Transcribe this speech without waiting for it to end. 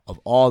of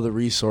all the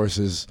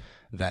resources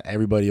that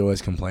everybody always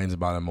complains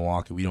about in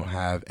Milwaukee, we don't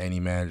have any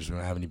managers, we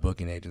don't have any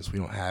booking agents, we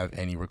don't have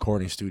any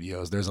recording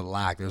studios. There's a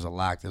lack.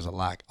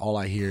 All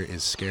I hear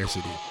is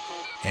scarcity,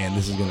 and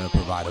this is going to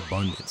provide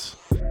abundance.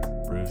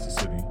 Bridge the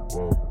city,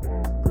 whoa,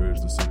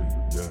 bridge the city,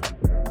 yeah,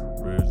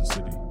 bridge the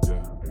city,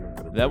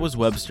 yeah. That was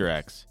Webster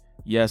X.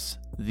 Yes,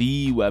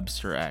 the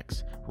Webster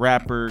X,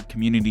 rapper,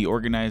 community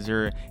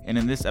organizer, and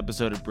in this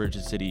episode of Bridge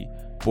the City,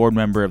 board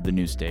member of the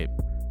New State.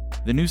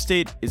 The New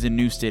State is a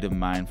new state of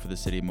mind for the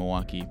city of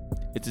Milwaukee.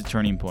 It's a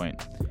turning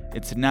point.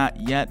 It's not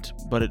yet,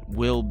 but it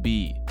will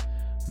be.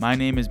 My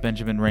name is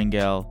Benjamin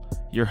Rangel,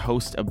 your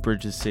host of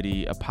Bridge the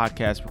City, a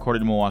podcast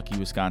recorded in Milwaukee,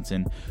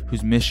 Wisconsin,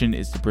 whose mission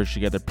is to bridge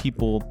together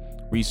people,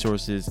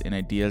 resources, and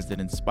ideas that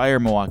inspire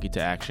Milwaukee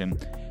to action.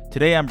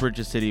 Today on Bridge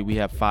the City, we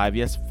have five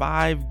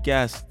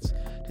guests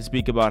to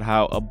speak about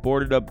how a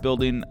boarded-up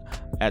building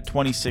at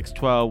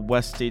 2612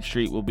 West State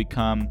Street will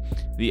become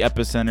the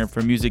epicenter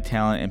for music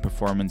talent and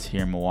performance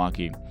here in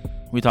Milwaukee.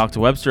 We talked to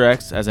Webster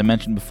X, as I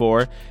mentioned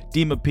before,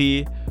 Dima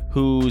P,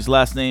 whose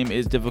last name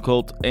is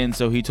difficult, and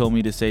so he told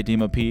me to say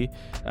Dima P,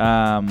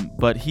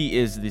 but he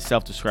is the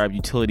self-described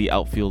utility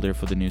outfielder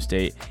for the New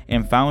State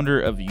and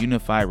founder of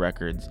Unify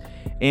Records.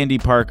 Andy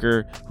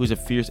Parker, who's a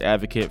fierce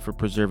advocate for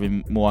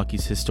preserving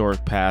Milwaukee's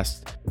historic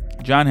past.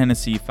 John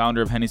Hennessy,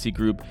 founder of Hennessy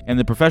Group and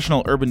the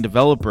professional urban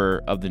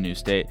developer of the New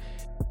State.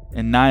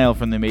 And Niall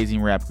from the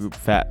amazing rap group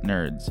Fat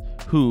Nerds,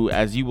 who,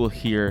 as you will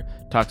hear,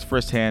 talks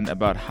firsthand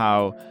about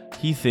how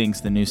he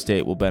thinks the New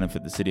State will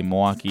benefit the city of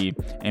Milwaukee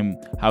and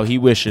how he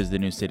wishes the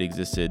New State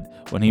existed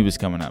when he was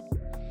coming up.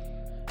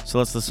 So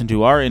let's listen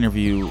to our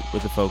interview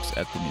with the folks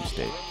at the New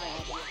State.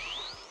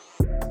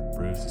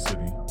 Bridge the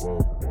city,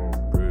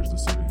 whoa, bridge the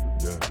city,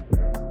 yeah,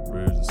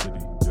 bridge the city,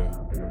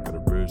 yeah, gotta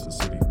bridge the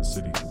city,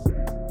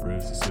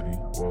 bridge the city,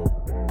 whoa,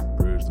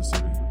 bridge the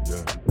city,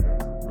 yeah,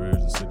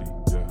 bridge the city,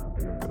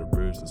 yeah, gotta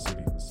bridge the city.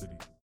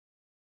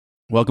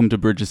 Welcome to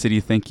Bridge the City.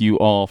 Thank you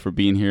all for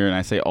being here. And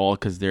I say all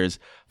because there's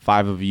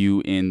 5 of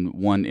you in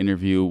one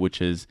interview,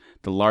 which is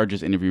the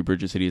largest interview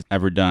Bridge the City has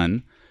ever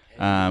done.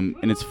 And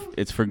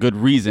it's for good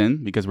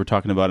reason, because we're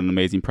talking about an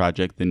amazing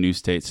project, the New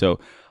State. So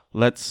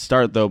let's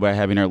start, though, by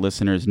having our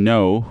listeners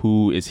know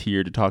who is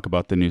here to talk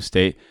about the New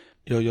State.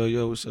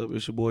 Yo, what's up?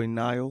 It's your boy,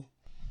 Niall.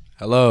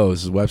 Hello,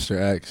 this is Webster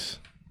X.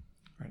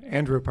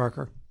 Andrew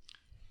Parker.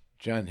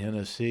 John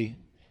Hennessy.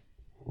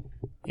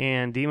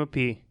 And Dima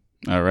P.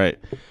 All right.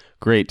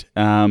 Great.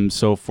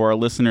 So for our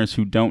listeners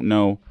who don't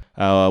know,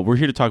 we're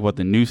here to talk about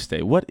the New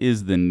State. What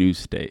is the New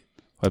State?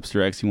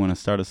 Webster X, you want to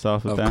start us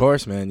off with that? Of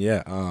course, man.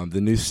 Yeah. The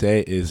New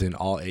State is an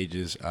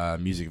all-ages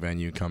music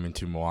venue coming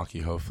to Milwaukee,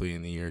 hopefully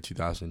in the year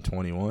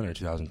 2021 or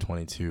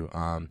 2022.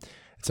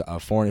 It's a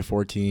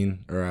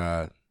 414,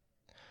 or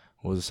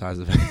what was the size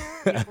of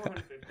it?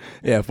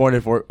 Yeah,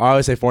 404. I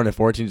always say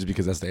 414 just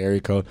because that's the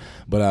area code,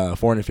 but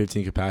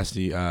 415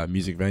 capacity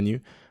music venue.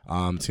 It's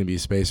going to be a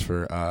space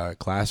for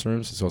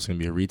classrooms. It's also going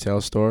to be a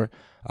retail store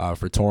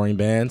for touring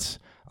bands,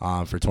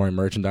 for touring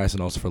merchandise,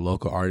 and also for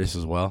local artists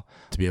as well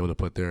to be able to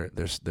put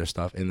their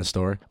stuff in the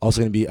store.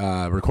 Also going to be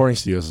recording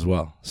studios as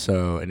well.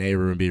 So an A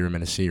room, B room,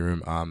 and a C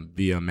room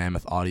via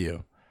Mammoth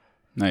Audio.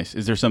 Nice.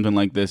 Is there something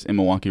like this in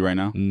Milwaukee right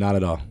now? Not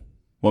at all.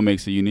 What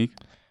makes it unique?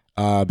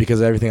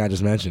 Because of everything I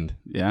just mentioned.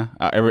 Yeah.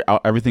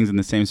 Everything's in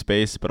the same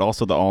space, but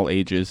also the all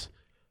ages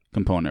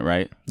component,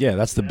 right? Yeah,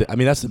 that's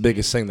the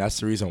biggest thing. That's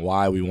the reason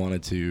why we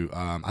wanted to.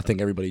 I think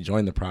everybody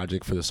joined the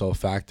project for the sole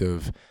fact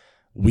of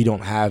we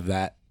don't have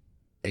that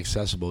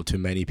accessible to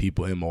many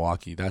people in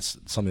Milwaukee. That's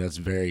something that's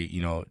very,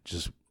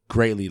 just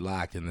greatly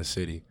lacked in the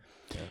city.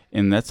 Yeah.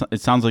 And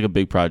it sounds like a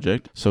big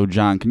project. So,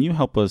 John, can you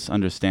help us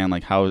understand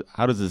how's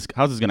this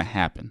going to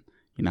happen?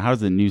 How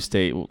does the New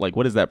State,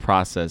 what is that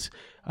process?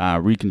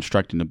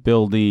 Reconstructing the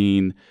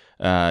building,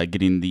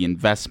 getting the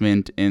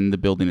investment in the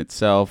building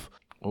itself.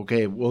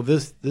 Okay, well,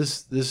 this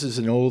is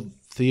an old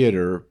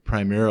theater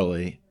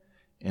primarily,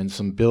 and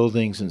some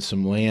buildings and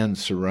some land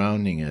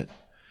surrounding it,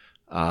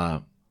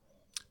 and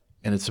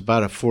it's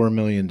about a $4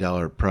 million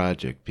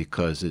project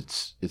because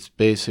it's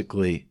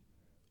basically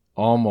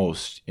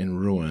almost in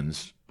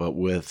ruins, but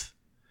with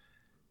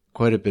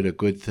quite a bit of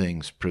good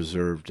things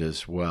preserved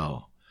as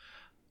well.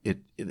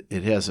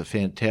 It has a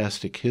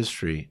fantastic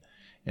history,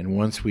 and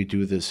once we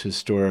do this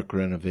historic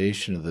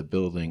renovation of the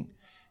building,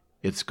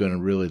 it's going to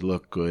really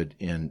look good,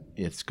 and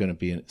it's going to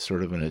be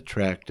sort of an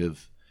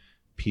attractive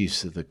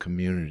piece of the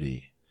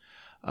community.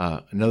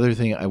 Another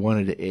thing I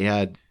wanted to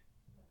add,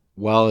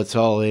 while it's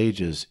all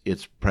ages,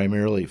 it's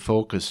primarily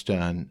focused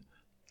on,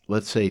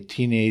 let's say,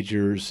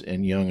 teenagers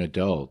and young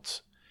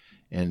adults.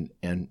 And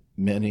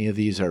many of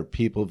these are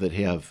people that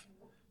have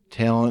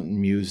talent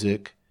in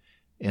music,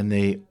 and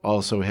they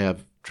also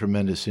have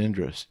tremendous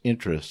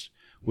interest,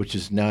 which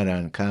is not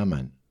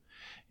uncommon.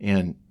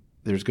 And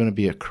there's going to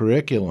be a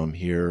curriculum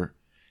here,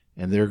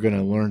 and they're going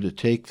to learn to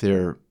take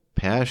their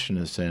passion,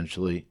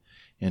 essentially,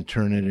 and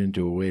turn it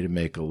into a way to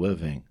make a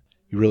living.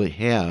 You really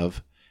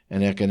have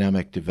an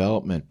economic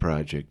development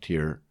project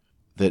here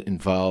that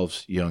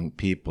involves young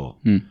people.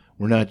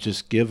 We're not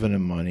just giving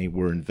them money,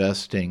 we're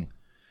investing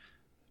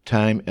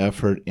time,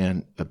 effort,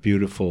 and a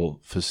beautiful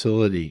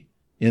facility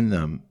in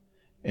them,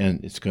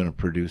 and it's going to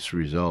produce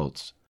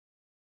results.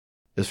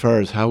 As far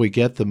as how we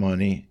get the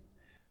money,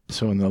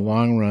 so in the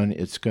long run,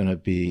 it's going to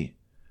be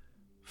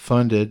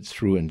funded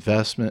through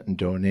investment and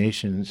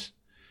donations,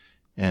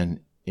 and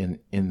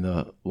in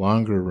the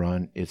longer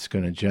run, it's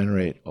going to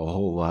generate a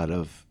whole lot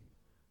of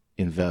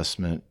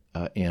investment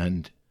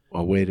and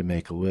a way to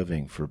make a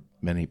living for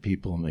many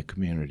people in the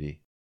community.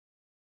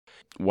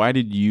 Why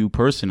did you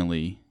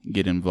personally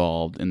get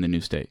involved in the New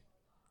State?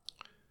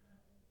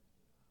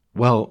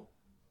 Well,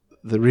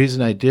 the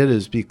reason I did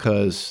is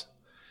because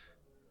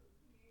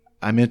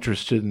I'm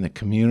interested in the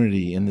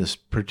community in this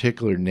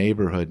particular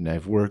neighborhood, and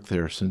I've worked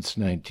there since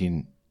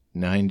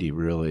 1990,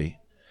 really.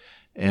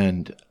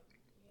 And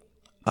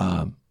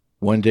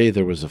one day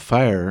there was a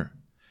fire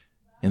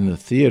in the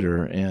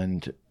theater,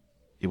 and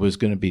it was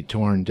going to be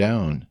torn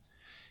down.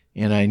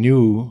 And I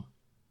knew,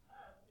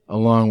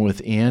 along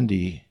with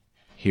Andy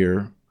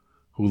here,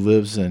 who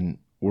lives and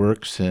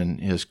works and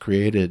has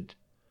created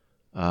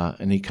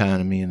an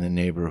economy in the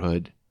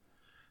neighborhood,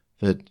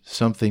 that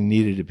something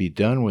needed to be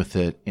done with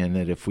it, and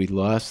that if we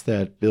lost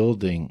that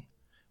building,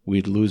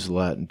 we'd lose a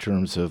lot in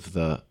terms of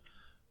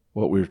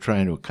what we were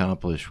trying to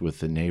accomplish with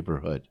the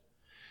neighborhood.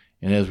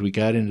 And as we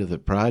got into the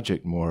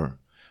project more,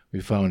 we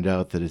found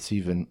out that it's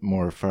even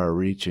more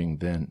far-reaching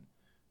than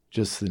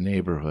just the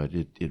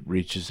neighborhood. It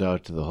reaches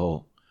out to the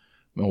whole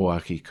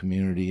Milwaukee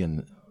community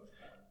and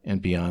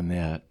beyond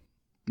that.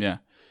 Yeah.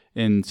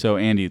 And so,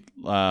 Andy,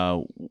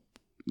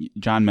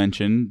 John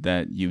mentioned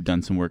that you've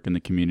done some work in the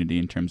community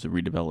in terms of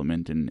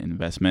redevelopment and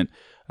investment.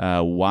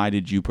 Why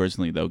did you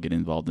personally, though, get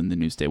involved in the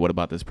New State? What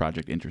about this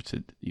project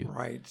interested you?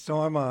 Right.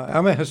 So I'm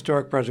a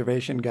historic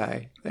preservation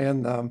guy,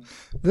 and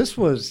this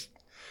is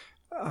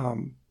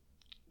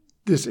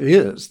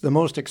the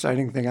most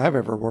exciting thing I've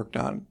ever worked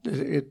on.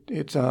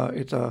 It's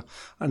a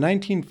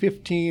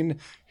 1915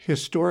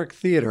 historic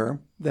theater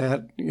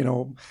that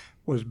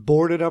was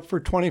boarded up for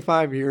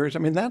 25 years. I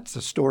mean, that's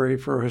a story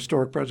for a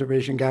historic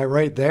preservation guy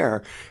right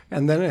there.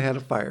 And then it had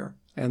a fire.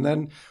 And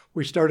then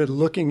we started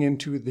looking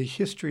into the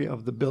history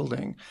of the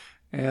building.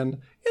 And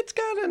it's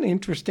got an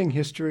interesting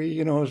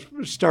history,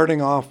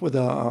 starting off with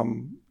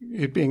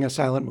it being a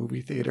silent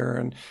movie theater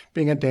and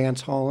being a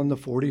dance hall in the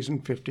 40s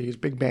and 50s,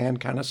 big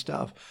band kind of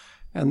stuff.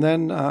 And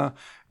then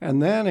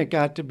it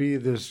got to be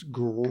this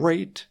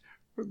great,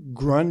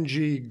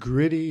 grungy,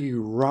 gritty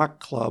rock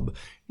club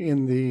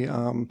in the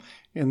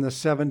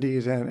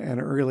 70s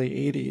and early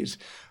 80s,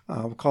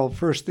 called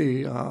first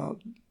the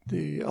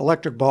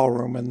Electric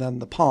Ballroom and then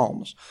the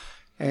Palms.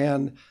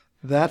 And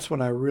that's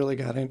when I really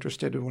got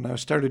interested when I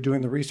started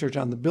doing the research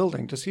on the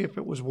building to see if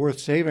it was worth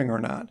saving or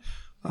not.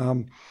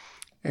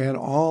 And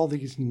all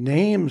these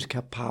names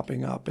kept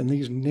popping up, and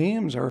these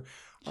names are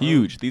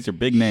huge. These are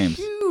big names.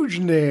 Huge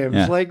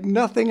names, like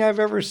nothing I've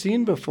ever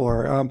seen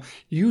before.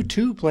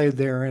 U2 played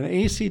there, and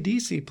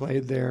AC/DC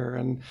played there,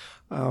 and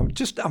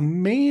just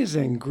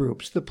amazing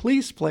groups. The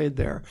Police played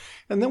there.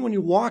 And then when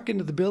you walk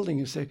into the building,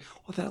 you say,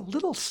 well, that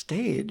little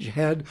stage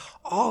had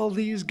all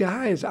these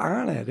guys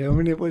on it. I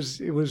mean,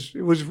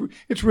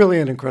 it's really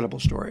an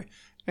incredible story.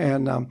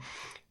 And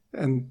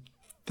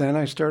then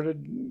I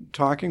started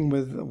talking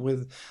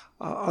with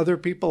other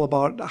people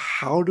about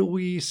how do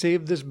we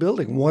save this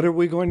building? What are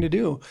we going to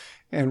do?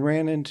 And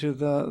ran into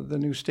the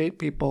New State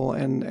people,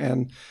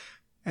 and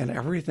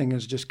everything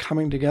is just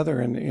coming together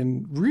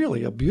in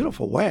really a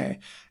beautiful way.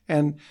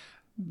 And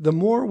the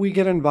more we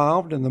get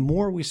involved and the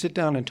more we sit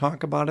down and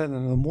talk about it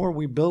and the more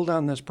we build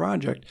on this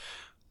project,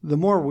 the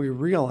more we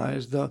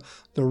realize the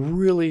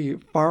really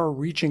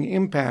far-reaching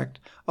impact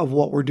of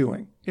what we're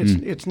doing.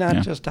 It's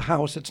not just a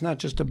house. It's not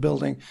just a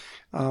building.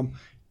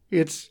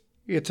 It's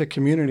a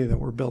community that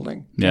we're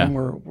building. Yeah. And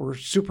we're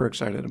super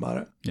excited about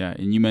it. Yeah,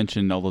 and you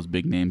mentioned all those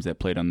big names that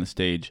played on the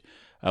stage.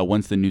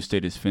 Once the New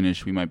State is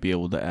finished, we might be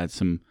able to add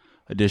some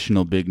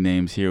additional big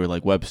names here,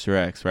 like Webster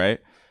X, right?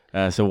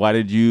 So why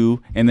did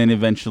you, and then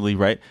eventually,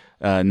 right,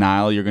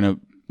 Niall, you're going to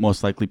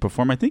most likely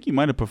perform. I think you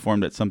might have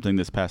performed at something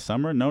this past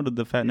summer. No, to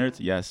the Fat Nerds?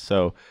 Yes.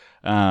 So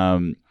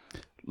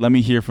let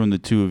me hear from the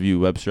two of you,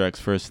 Webster X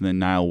first, and then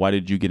Niall, why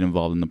did you get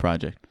involved in the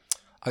project?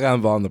 I got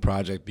involved in the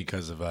project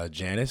because of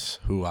Janice,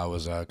 who I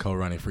was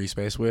co-running Free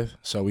Space with.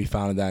 So we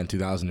founded that in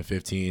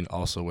 2015,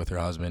 also with her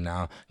husband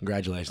now.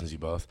 Congratulations, you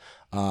both.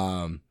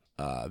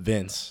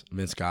 Vince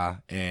Guy.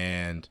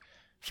 And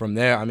from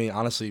there, I mean,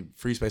 honestly,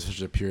 Free Space was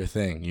just a pure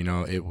thing.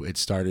 It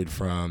started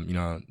from,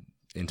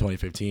 in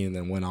 2015 and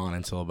then went on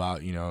until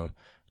about,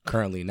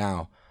 currently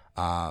now.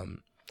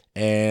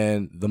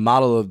 And the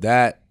model of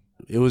that,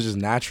 it was just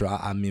natural.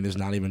 I mean, there's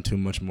not even too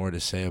much more to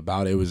say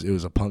about it. It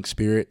was a punk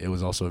spirit. It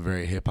was also a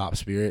very hip-hop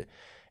spirit.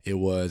 It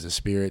was a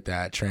spirit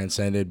that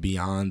transcended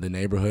beyond the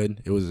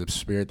neighborhood. It was a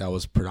spirit that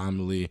was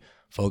predominantly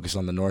focused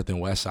on the north and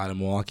west side of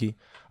Milwaukee,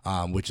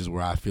 which is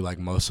where I feel like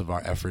most of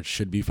our efforts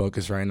should be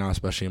focused right now,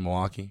 especially in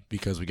Milwaukee,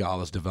 because we got all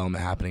this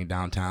development happening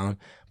downtown,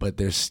 but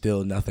there's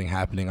still nothing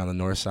happening on the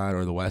north side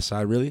or the west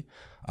side, really.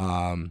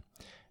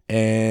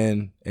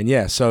 And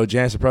yeah, so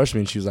Janice approached me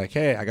and she was like,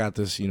 hey, I got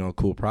this,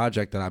 cool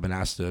project that I've been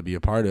asked to be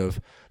a part of.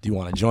 Do you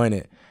want to join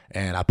it?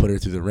 And I put her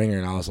through the ringer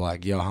and I was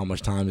like, yo, how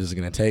much time is it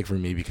going to take for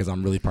me? Because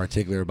I'm really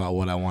particular about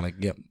what I want to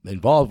get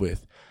involved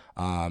with.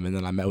 And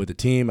then I met with the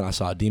team and I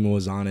saw Dima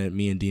was on it.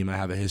 Me and Dima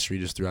have a history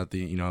just throughout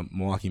the,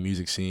 Milwaukee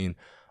music scene.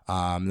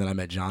 Then I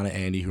met John and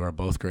Andy, who are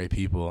both great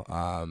people.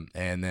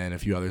 And then a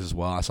few others as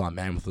well. I saw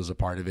Mammoth was a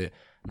part of it.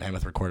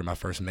 Mammoth recorded my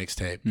first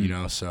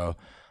mixtape, so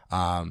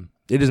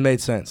it just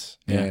made sense.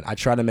 Yeah. And I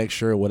try to make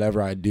sure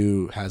whatever I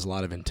do has a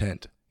lot of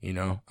intent, I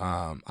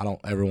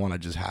don't ever want to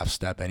just half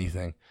step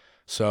anything.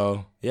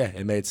 So yeah,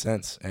 it made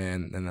sense.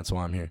 And that's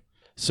why I'm here.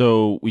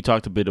 So we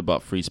talked a bit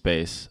about Free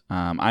Space.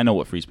 I know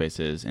what Free Space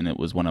is, and it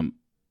was one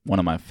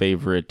of my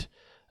favorite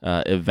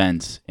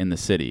events in the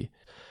city.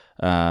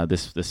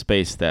 This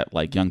space that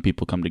like young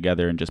people come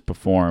together and just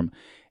perform,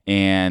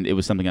 and it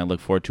was something I look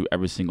forward to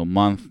every single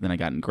month. Then I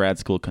got in grad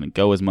school, couldn't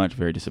go as much,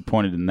 very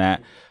disappointed in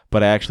that.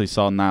 But I actually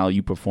saw Niall,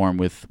 you perform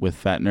with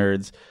Fat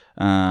Nerds.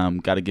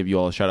 Got to give you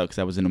all a shout out because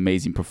that was an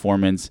amazing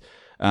performance.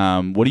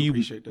 What do you?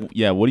 Appreciate that.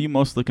 Yeah, what are you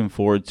most looking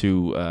forward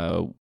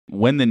to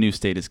when the new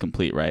state is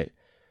complete? Right.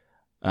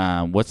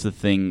 What's the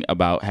thing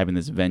about having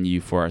this venue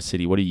for our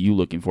city? What are you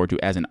looking forward to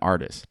as an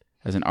artist?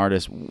 As an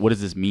artist, what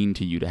does this mean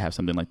to you to have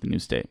something like the new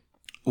state?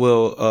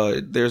 Well,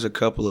 there's a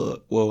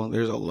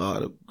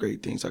lot of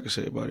great things I could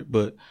say about it.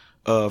 But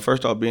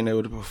first off, being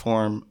able to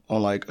perform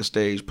on like a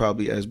stage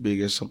probably as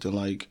big as something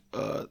like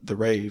the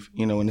Rave,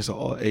 and it's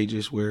all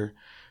ages where,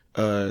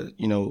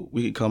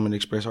 we could come and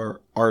express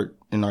our art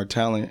and our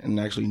talent and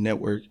actually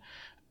network.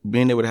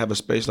 Being able to have a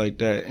space like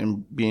that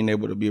and being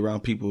able to be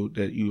around people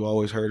that you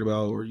always heard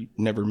about or you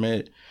never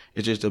met,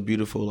 it's just a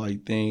beautiful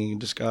like thing in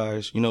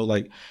disguise.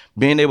 Like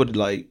being able to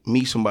like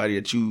meet somebody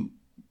that you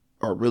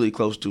are really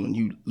close to and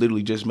you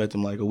literally just met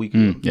them like a week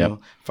ago,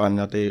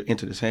 finding out they're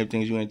into the same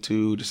things you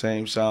into, the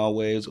same sound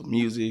waves of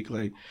music.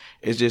 Like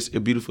it's just a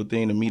beautiful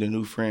thing to meet a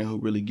new friend who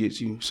really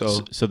gets you. So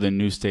the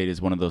new state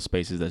is one of those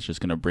spaces that's just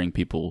going to bring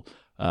people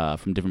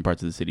from different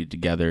parts of the city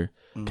together,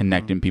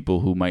 connecting people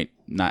who might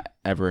not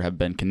ever have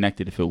been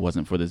connected if it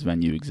wasn't for this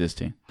venue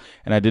existing.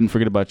 And I didn't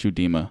forget about you,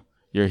 Dima.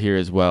 You're here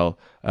as well.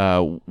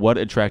 What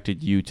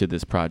attracted you to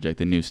this project,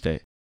 the new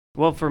state?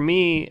 Well, for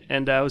me,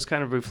 and I was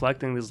kind of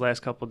reflecting these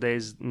last couple of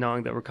days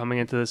knowing that we're coming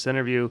into this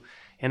interview,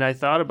 and I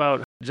thought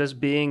about just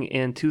being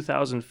in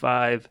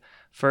 2005,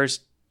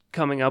 first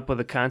coming up with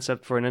a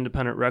concept for an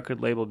independent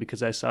record label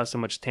because I saw so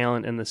much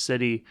talent in the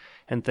city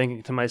and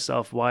thinking to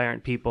myself, why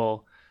aren't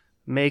people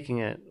making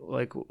it?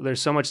 Like,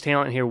 there's so much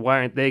talent here, why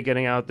aren't they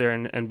getting out there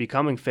and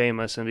becoming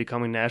famous and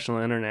becoming national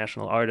and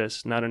international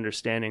artists, not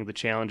understanding the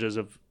challenges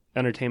of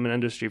entertainment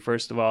industry,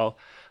 first of all,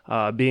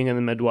 being in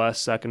the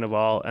Midwest, second of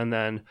all, and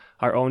then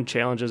our own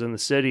challenges in the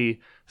city,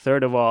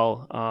 third of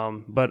all.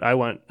 But I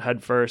went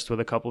head first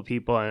with a couple of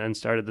people and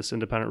started this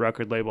independent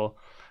record label.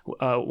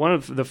 One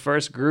of the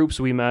first groups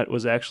we met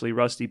was actually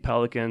Rusty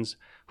Pelicans,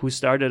 who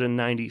started in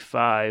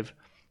 95.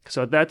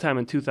 So at that time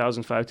in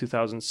 2005,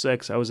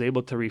 2006, I was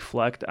able to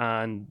reflect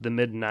on the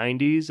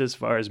mid-90s as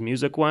far as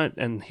music went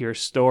and hear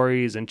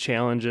stories and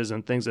challenges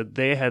and things that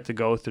they had to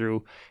go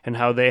through and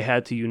how they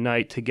had to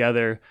unite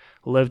together,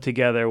 live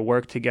together,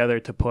 work together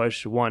to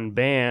push one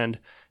band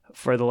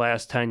for the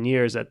last 10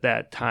 years at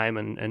that time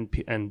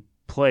and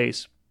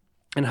place,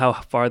 and how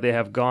far they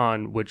have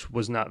gone, which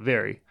was not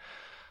very.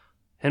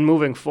 And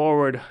moving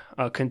forward,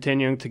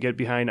 continuing to get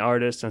behind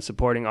artists and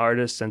supporting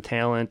artists and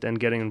talent and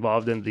getting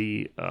involved in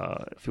the,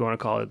 if you want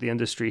to call it, the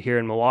industry here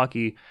in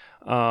Milwaukee.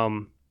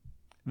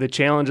 The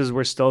challenges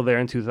were still there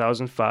in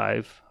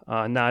 2005,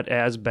 not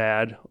as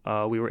bad.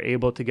 We were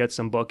able to get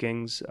some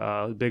bookings.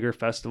 Bigger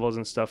festivals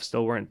and stuff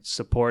still weren't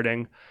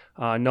supporting.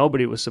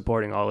 Nobody was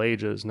supporting all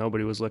ages.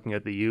 Nobody was looking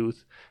at the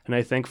youth. And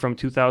I think from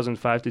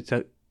 2005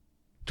 to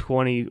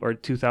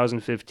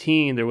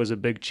 2015, there was a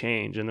big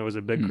change and there was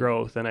a big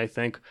growth, and I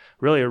think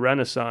really a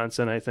renaissance.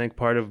 And I think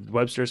part of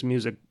Webster's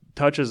music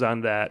touches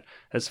on that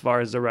as far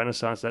as the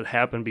renaissance that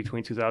happened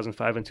between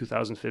 2005 and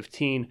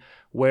 2015,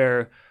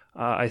 where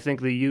I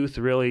think the youth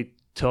really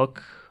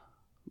took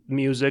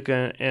music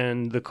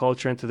and the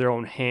culture into their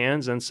own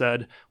hands and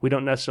said, we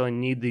don't necessarily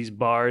need these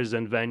bars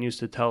and venues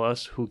to tell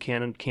us who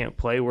can and can't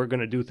play. We're going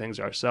to do things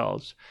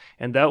ourselves.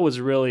 And that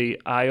was really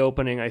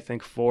eye-opening, I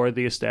think, for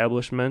the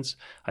establishments.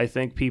 I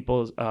think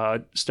people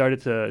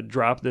started to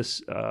drop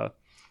this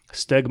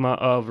stigma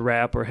of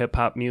rap or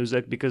hip-hop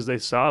music because they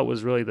saw it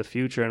was really the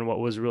future and what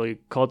was really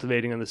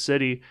cultivating in the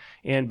city,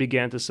 and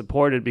began to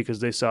support it because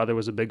they saw there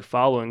was a big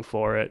following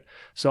for it.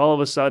 So all of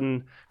a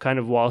sudden, kind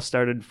of walls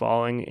started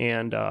falling,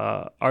 and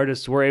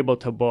artists were able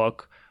to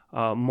book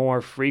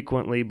more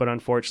frequently, but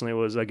unfortunately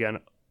it was, again,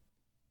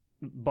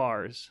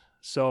 bars.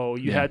 So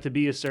you had to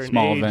be a certain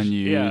small age.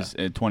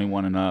 venues,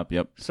 21 and up.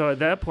 Yep. So at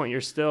that point, you're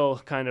still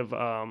kind of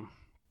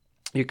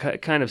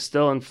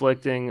still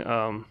inflicting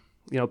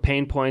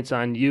pain points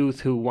on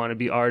youth who want to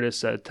be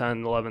artists at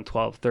 10, 11,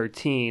 12,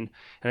 13.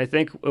 And I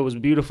think it was a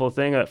beautiful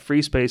thing that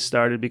Free Space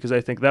started, because I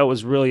think that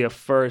was really a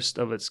first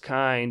of its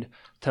kind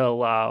to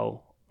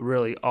allow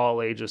really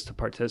all ages to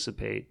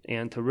participate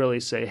and to really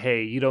say,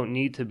 hey, you don't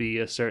need to be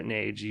a certain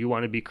age. You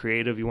want to be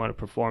creative, you want to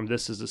perform,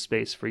 this is a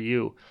space for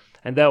you.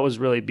 And that was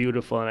really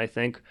beautiful. And I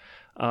think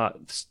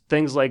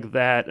things like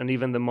that, and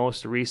even the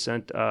most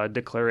recent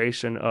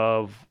declaration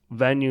of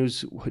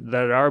venues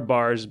that are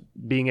bars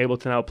being able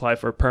to now apply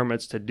for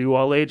permits to do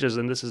all ages,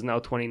 and this is now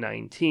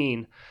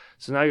 2019.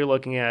 So now you're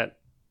looking at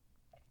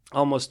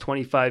almost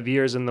 25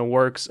 years in the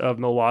works of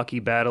Milwaukee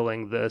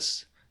battling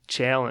this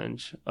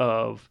challenge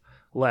of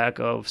lack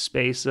of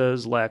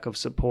spaces, lack of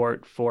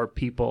support for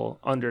people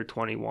under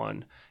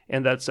 21.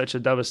 And that's such a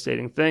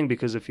devastating thing,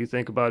 because if you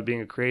think about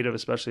being a creative,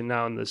 especially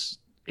now in this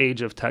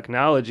age of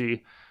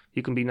technology,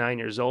 you can be 9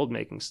 years old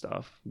making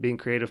stuff, being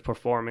creative,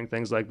 performing,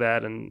 things like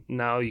that. And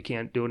now you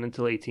can't do it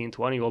until 18,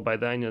 20. Well, by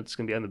then it's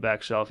going to be on the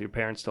back shelf. Your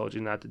parents told you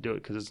not to do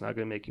it because it's not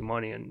going to make you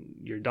money, and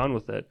you're done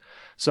with it.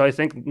 So I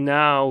think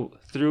now,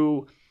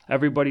 through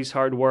everybody's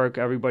hard work,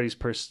 everybody's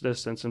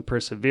persistence and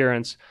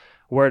perseverance,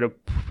 we're at a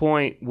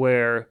point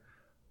where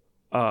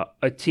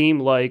a team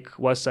like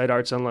Westside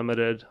Arts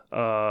Unlimited,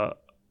 a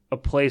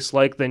place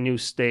like the New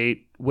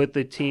State, with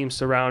the team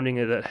surrounding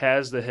it that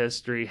has the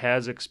history,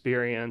 has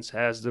experience,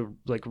 has the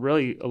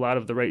really a lot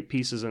of the right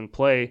pieces in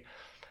play,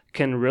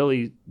 can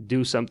really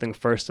do something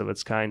first of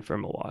its kind for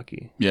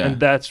Milwaukee. Yeah. And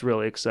that's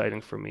really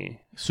exciting for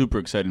me. Super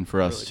exciting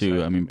for us, Really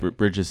too. I mean,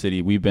 Bridges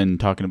City, we've been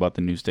talking about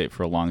the New State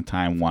for a long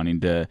time, wanting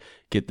to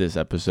get this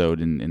episode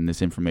and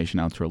this information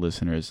out to our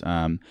listeners.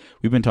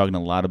 We've been talking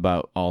a lot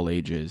about all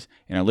ages,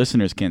 and our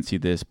listeners can't see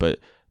this, but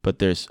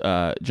there's,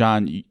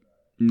 John,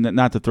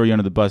 not to throw you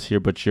under the bus here,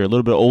 but you're a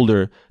little bit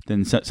older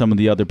than some of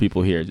the other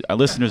people here. Our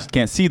listeners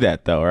can't see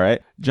that, though, all right?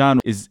 John,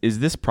 is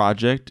this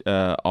project,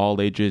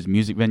 all ages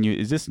music venue,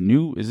 is this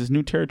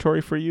new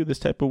territory for you, this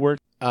type of work?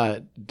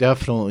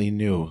 Definitely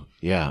new,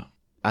 yeah.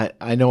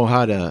 I know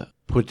how to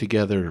put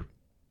together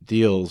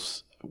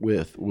deals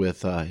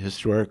with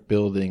historic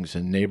buildings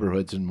and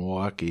neighborhoods in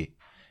Milwaukee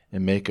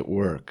and make it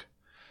work.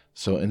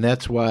 So, and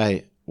that's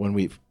why when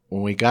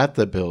we got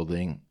the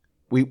building,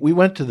 we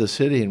went to the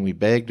city and we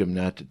begged them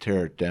not to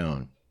tear it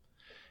down.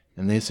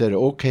 And they said,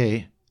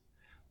 okay,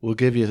 we'll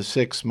give you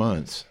 6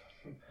 months.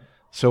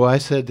 So I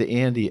said to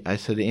Andy,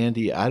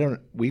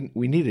 we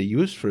need a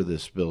use for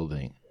this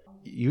building.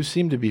 You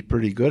seem to be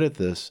pretty good at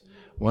this.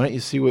 Why don't you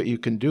see what you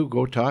can do?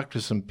 Go talk to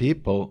some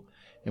people,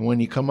 and when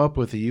you come up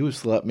with a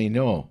use, let me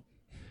know.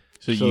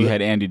 So you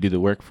had Andy do the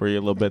work for you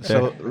a little bit there?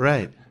 So,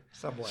 right.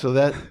 So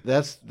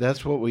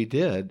that's what we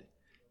did.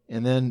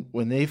 And then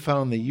when they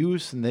found the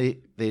use and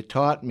they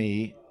taught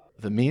me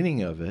the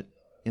meaning of it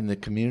in the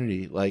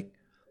community,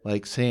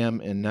 like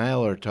Sam and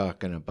Niall are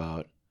talking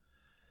about,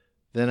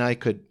 then I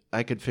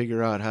could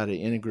figure out how to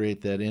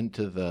integrate that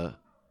into the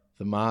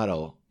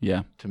model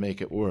to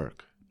make it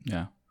work.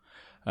 Yeah.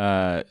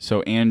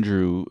 So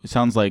Andrew, it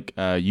sounds like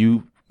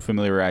you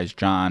familiarized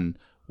John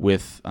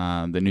with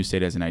the New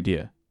State as an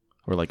idea,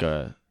 or like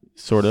a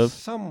sort of?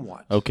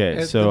 Somewhat.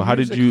 Okay, so how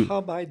did you... The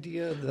hub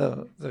idea,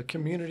 the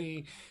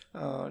community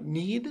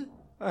need,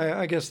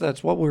 I guess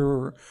that's what we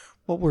were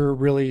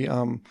really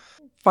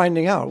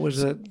finding out,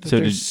 was that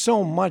there's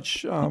so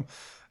much.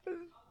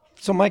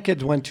 So my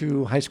kids went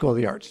to High School of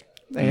the Arts,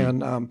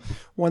 and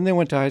when they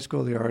went to High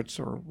School of the Arts,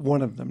 or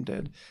one of them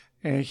did,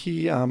 and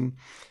he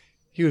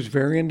was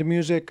very into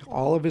music.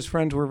 All of his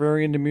friends were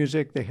very into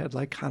music. They had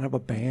like kind of a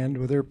band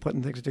where they were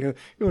putting things together.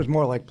 It was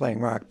more like playing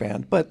rock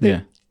band, but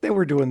they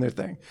were doing their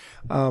thing.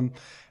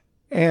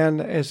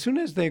 And as soon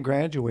as they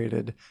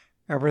graduated,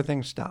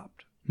 everything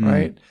stopped,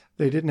 right?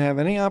 They didn't have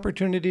any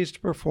opportunities to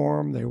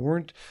perform. They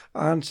weren't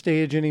on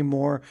stage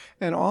anymore.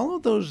 And all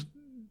of those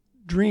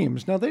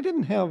dreams, now they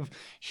didn't have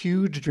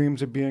huge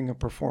dreams of being a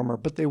performer,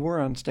 but they were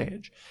on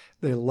stage.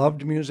 They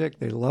loved music.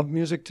 They love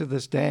music to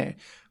this day.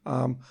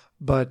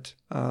 But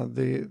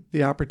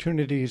the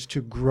opportunities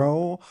to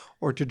grow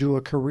or to do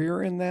a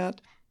career in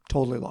that,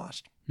 totally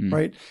lost,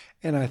 right?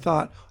 And I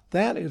thought,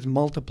 that is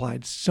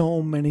multiplied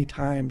so many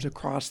times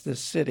across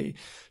this city.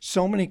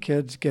 So many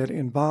kids get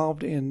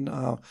involved in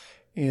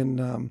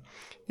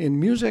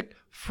music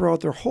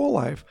throughout their whole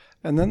life,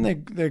 and then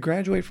they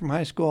graduate from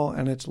high school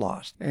and it's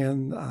lost.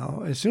 And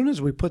as soon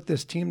as we put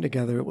this team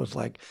together, it was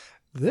like,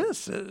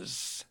 this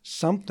is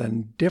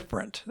something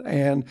different,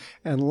 and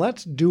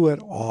let's do it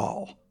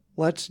all.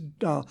 Let's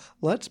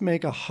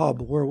make a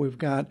hub where we've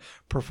got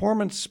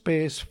performance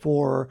space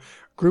for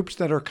groups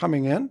that are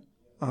coming in,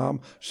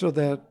 so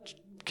that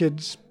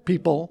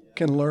people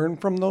can learn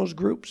from those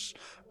groups,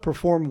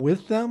 perform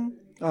with them,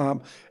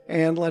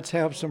 and let's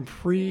have some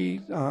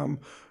free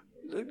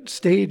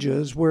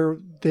stages where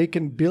they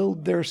can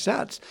build their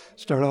sets.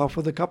 Start off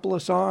with a couple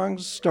of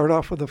songs, start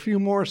off with a few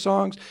more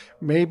songs,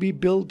 maybe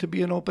build to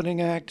be an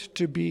opening act,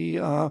 to be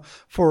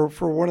for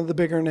one of the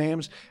bigger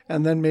names,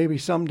 and then maybe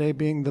someday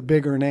being the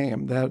bigger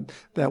name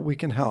that we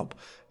can help.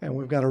 And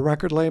we've got a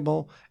record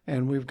label,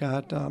 and we've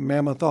got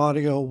Mammoth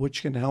Audio,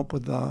 which can help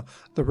with the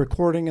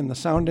recording and the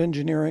sound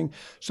engineering,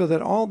 so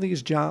that all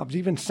these jobs,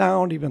 even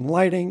sound, even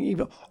lighting,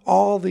 even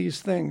all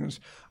these things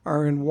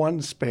are in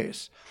one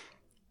space.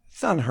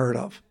 It's unheard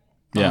of.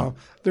 Yeah.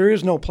 There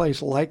is no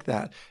place like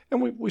that.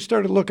 And we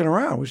started looking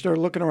around. We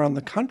started looking around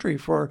the country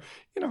for,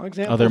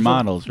 examples. Other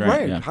models, right?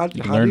 Right. Yeah. How You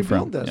do can learn you from.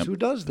 build this? Yep. Who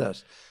does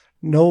this?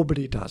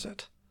 Nobody does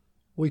it.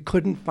 We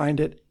couldn't find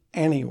it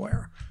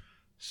anywhere.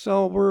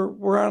 So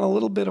we're on a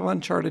little bit of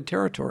uncharted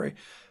territory.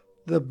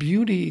 The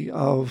beauty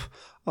of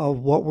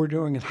what we're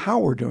doing and how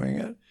we're doing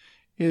it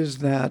is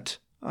that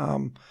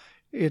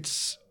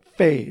it's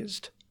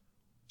phased.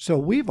 So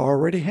we've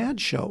already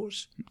had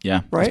shows.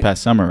 Yeah. Right? This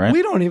past summer, right?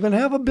 We don't even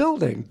have a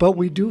building, but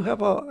we do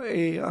have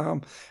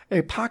a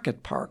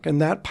pocket park,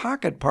 and that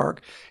pocket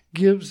park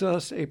gives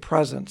us a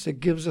presence.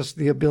 It gives us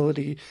the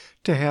ability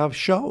to have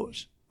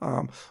shows.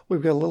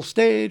 We've got a little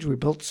stage. We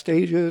built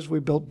stages. We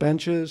built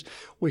benches.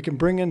 We can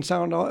bring in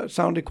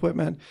sound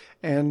equipment,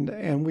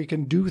 and we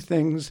can do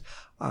things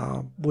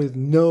with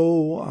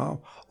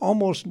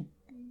almost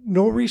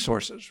no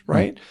resources,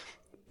 right?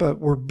 But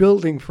we're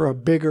building for a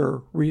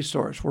bigger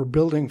resource. We're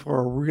building for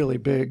a really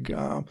big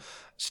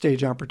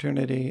stage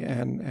opportunity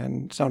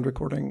and sound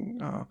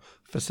recording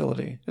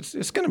facility.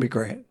 It's going to be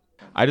great.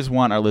 I just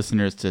want our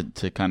listeners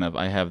to kind of,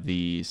 I have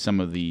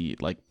some of the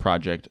like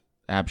project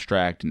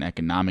abstract and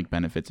economic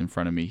benefits in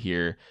front of me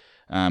here.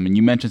 And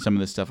you mentioned some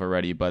of this stuff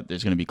already, but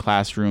there's going to be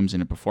classrooms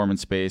and a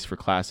performance space for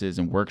classes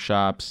and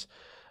workshops.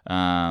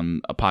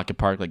 A pocket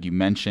park, like you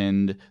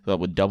mentioned, that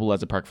would double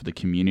as a park for the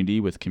community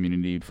with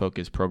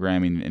community-focused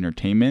programming and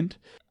entertainment.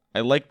 I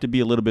like to be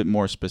a little bit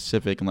more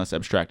specific and less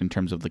abstract in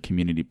terms of the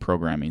community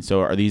programming. So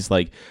are these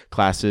like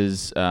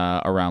classes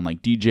around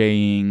like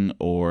DJing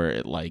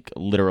or like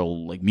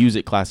literal like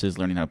music classes,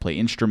 learning how to play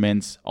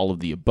instruments, all of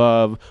the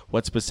above?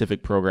 What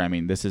specific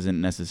programming? This isn't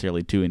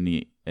necessarily to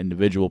any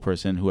individual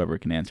person, whoever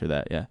can answer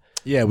that. Yeah.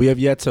 Yeah, we have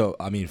yet to,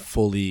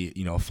 fully,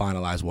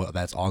 finalize what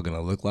that's all going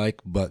to look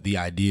like. But the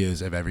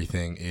ideas of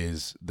everything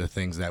is the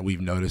things that we've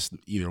noticed.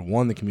 Either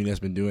one, the community has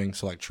been doing,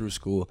 so like True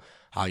School,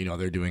 how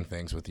they're doing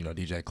things with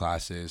DJ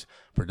classes,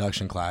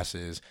 production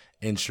classes,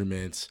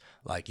 instruments.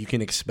 Like you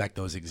can expect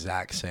those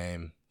exact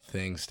same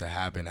things to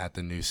happen at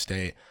the new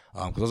state,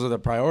 because those are the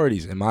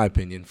priorities, in my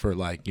opinion, for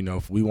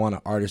if we want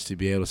an artist to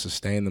be able to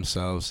sustain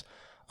themselves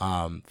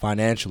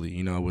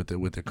financially,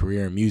 with the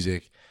career in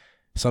music.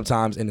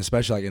 Sometimes, and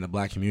especially like in the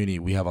Black community,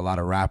 we have a lot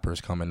of rappers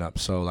coming up.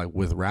 So like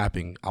with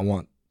rapping,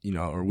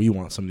 we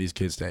want some of these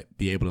kids to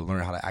be able to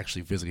learn how to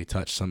actually physically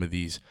touch some of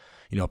these,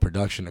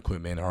 production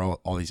equipment or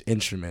all these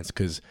instruments,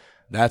 because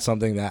that's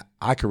something that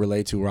I could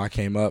relate to where I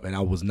came up and I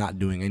was not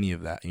doing any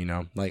of that,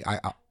 Like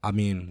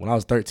when I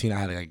was 13, I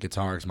had a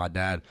guitar because my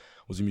dad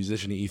was a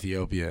musician in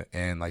Ethiopia,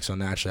 and so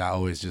naturally I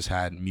always just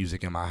had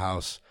music in my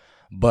house.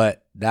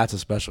 But that's a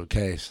special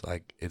case.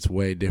 Like it's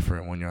way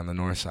different when you're on the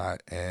north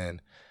side,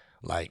 and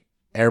like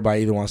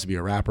everybody either wants to be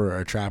a rapper or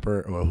a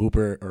trapper or a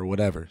hooper or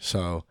whatever.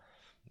 So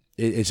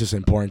it's just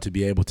important to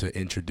be able to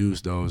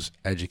introduce those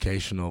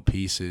educational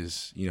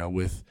pieces,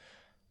 with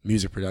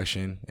music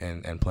production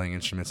and playing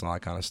instruments and all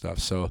that kind of stuff.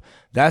 So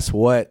that's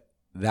what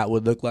that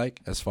would look like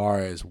as far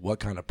as what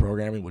kind of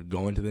programming would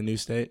go into the new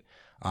state.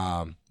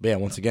 But yeah,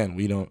 once again,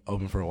 we don't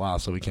open for a while,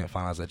 so we can't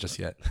finalize that just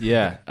yet.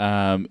 Yeah.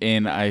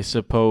 And I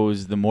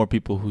suppose the more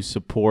people who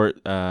support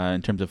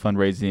in terms of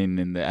fundraising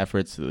and the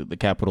efforts, the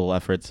capital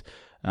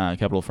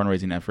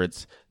fundraising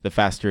efforts, the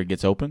faster it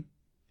gets open.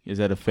 Is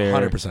that a fair?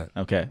 100%.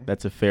 Okay,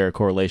 that's a fair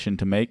correlation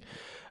to make.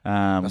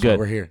 That's good. why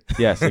we're here.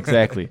 Yes,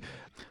 exactly.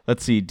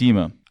 Let's see,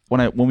 Dima.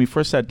 When we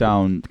first sat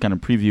down, kind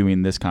of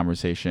previewing this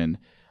conversation,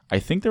 I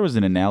think there was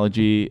an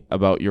analogy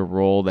about your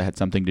role that had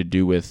something to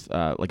do with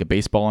like a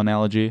baseball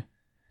analogy.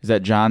 Is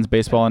that John's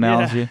baseball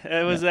analogy?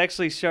 Yeah, it was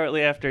actually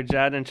shortly after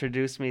John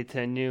introduced me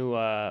to a new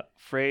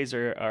phrase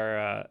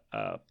or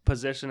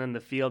position in the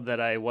field that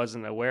I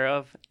wasn't aware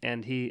of,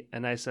 and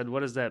I said, "What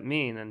does that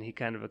mean?" And he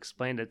kind of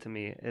explained it to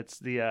me. It's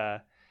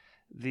the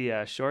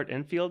short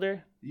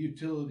infielder. The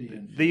utility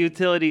infielder. The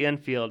utility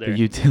infielder. The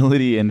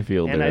utility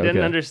infielder. And I didn't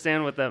okay.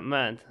 understand what that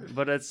meant,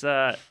 but it's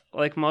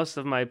like most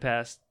of my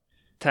past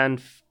 10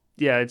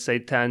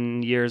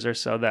 years or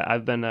so that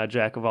I've been a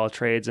jack of all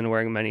trades and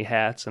wearing many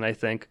hats, and I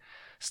think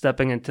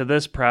stepping into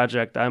this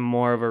project, I'm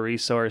more of a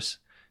resource.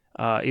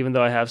 Even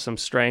though I have some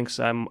strengths,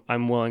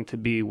 I'm willing to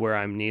be where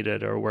I'm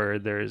needed or where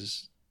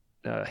there's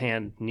a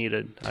hand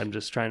needed. I'm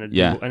just trying to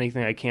do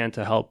anything I can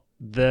to help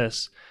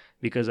this,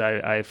 because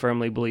I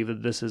firmly believe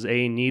that this is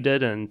A,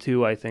 needed, and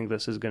 2, I think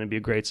this is going to be a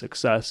great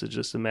success. It's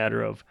just a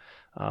matter of,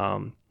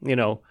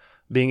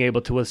 being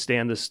able to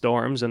withstand the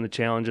storms and the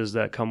challenges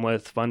that come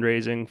with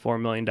fundraising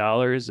 $4 million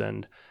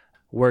and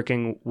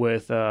working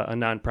with a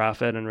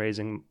nonprofit and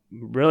raising,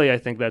 really, I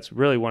think that's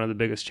really one of the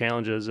biggest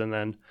challenges. And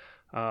then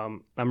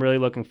I'm really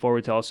looking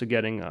forward to also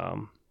getting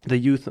the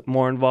youth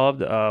more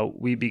involved.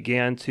 We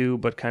began to,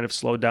 but kind of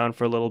slowed down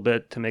for a little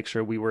bit to make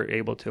sure we were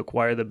able to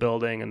acquire the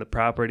building and the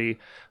property.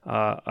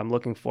 I'm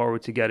looking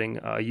forward to getting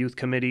a youth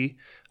committee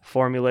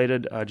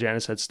formulated.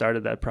 Janice had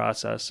started that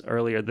process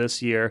earlier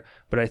this year,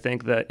 but I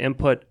think the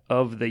input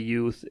of the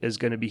youth is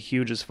going to be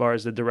huge as far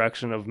as the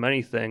direction of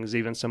many things,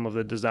 even some of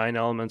the design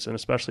elements and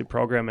especially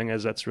programming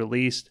as that's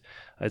released.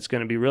 It's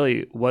going to be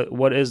really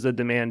what is the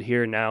demand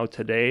here now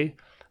today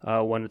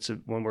when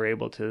we're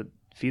able to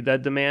feed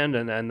that demand,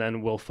 and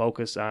then we'll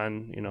focus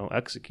on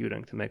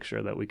executing to make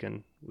sure that we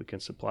can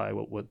supply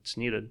what's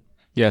needed.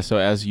 Yeah. So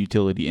as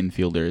utility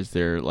infielder, is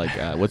there like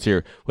what's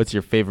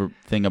your favorite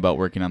thing about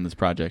working on this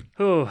project?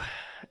 Oh,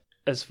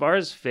 as far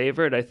as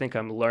favorite, I think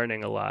I'm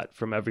learning a lot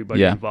from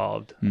everybody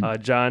involved.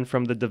 John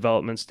from the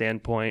development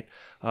standpoint,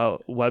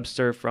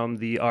 Webster from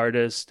the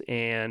artist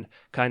and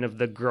kind of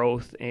the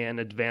growth and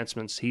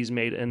advancements he's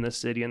made in the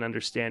city and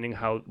understanding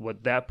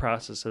what that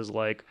process is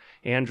like.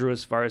 Andrew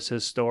as far as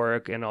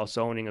historic and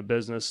also owning a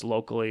business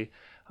locally.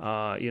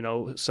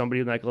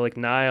 Somebody like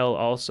Niall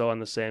also on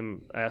the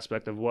same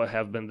aspect of what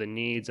have been the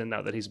needs, and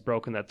now that he's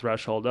broken that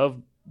threshold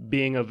of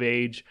being of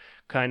age,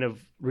 kind of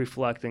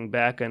reflecting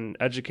back and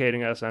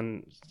educating us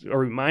on, or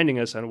reminding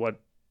us on what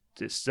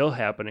is still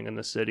happening in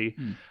the city.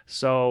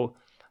 So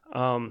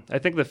I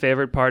think the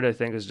favorite part,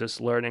 is just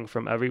learning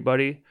from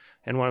everybody.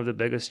 And one of the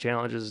biggest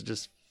challenges is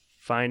just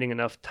finding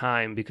enough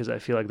time, because I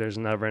feel like there's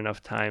never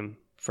enough time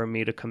for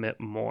me to commit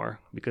more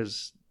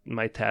because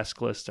my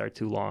task lists are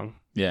too long.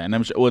 Yeah, and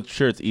I'm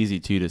sure it's easy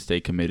too to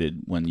stay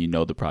committed when you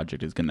know the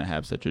project is going to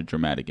have such a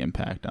dramatic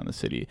impact on the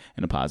city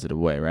in a positive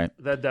way, right?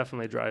 That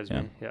definitely drives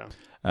me.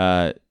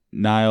 Yeah.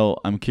 Niall,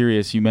 I'm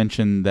curious. You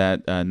mentioned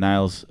that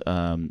Niall's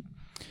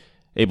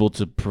able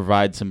to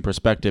provide some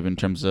perspective in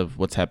terms of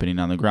what's happening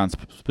on the ground.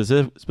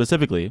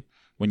 Specifically,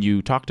 when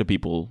you talk to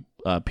people,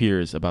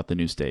 peers about the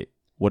new state,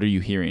 what are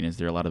you hearing? Is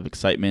there a lot of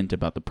excitement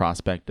about the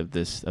prospect of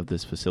this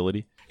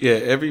facility? Yeah,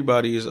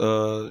 everybody is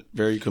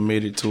very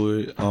committed to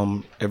it.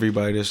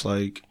 Everybody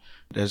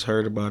that's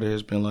heard about it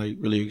has been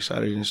really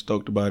excited and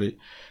stoked about it.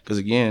 Because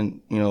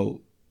again,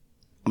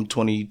 I'm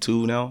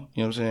 22 now.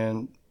 You know what I'm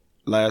saying?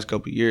 Last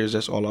couple of years,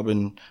 that's all I've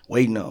been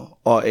waiting on.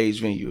 All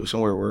age venue,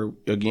 somewhere where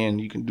again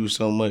you can do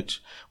so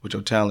much with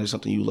your talent,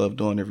 something you love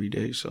doing every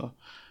day. So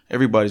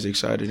everybody's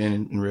excited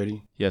and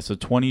ready. Yeah, so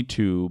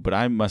 22, but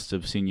I must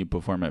have seen you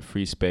perform at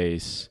Free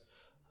Space.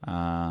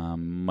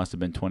 Must have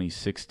been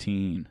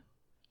 2016.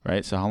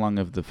 Right, so how long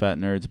have the Fat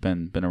Nerds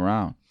been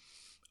around?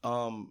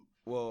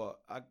 Well,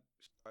 I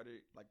started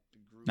the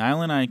group.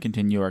 Niall and I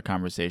continue our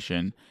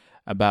conversation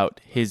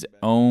about his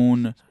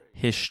own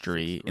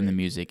history in the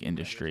music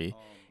industry,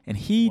 and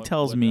he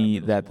tells me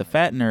that the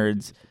Fat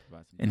Nerds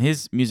and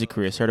his music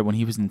career started when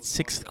he was in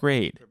 6th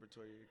grade.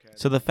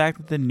 So the fact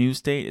that the New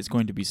State is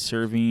going to be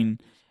serving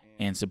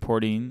and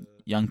supporting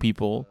young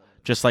people,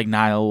 just like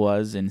Niall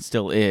was and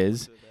still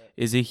is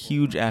a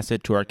huge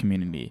asset to our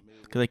community.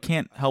 Because I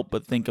can't help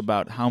but think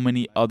about how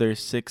many other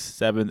 6th,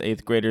 7th,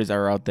 8th graders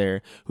are out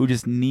there who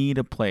just need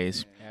a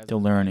place to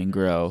learn and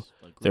grow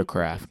their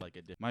craft.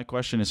 My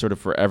question is sort of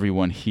for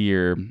everyone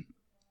here,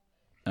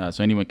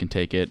 so anyone can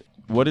take it.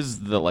 What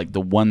is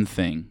the one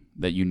thing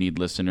that you need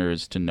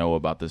listeners to know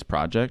about this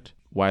project,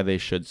 why they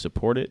should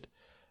support it,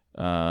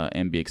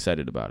 and be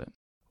excited about it?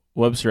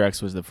 Webster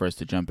X was the first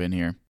to jump in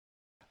here.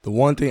 The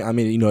one thing,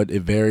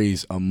 it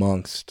varies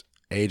amongst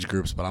age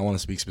groups, but I want to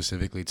speak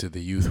specifically to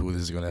the youth who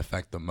this is going to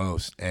affect the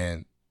most.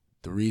 And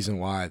the reason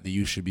why the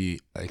youth should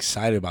be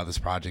excited about this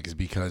project is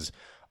because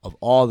of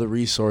all the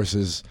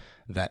resources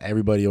that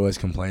everybody always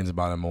complains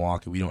about in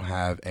Milwaukee. We don't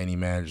have any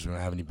managers. We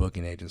don't have any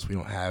booking agents. We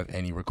don't have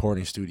any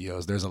recording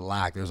studios. There's a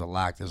lack.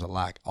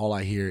 All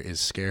I hear is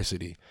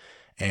scarcity,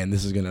 and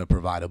this is going to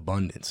provide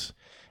abundance.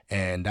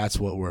 And that's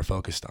what we're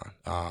focused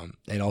on.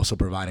 And also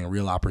providing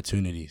real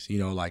opportunities,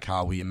 like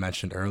how we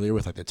mentioned earlier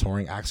with the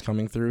touring acts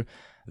coming through.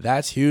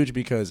 That's huge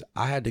because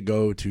I had to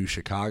go to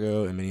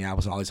Chicago and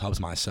Minneapolis and all these hubs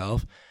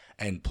myself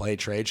and play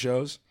trade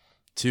shows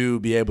to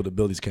be able to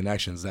build these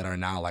connections that are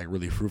now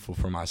really fruitful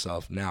for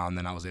myself now. And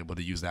then I was able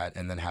to use that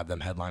and then have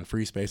them headline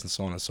Free Space and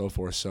so on and so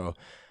forth. So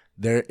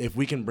if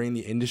we can bring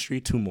the industry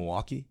to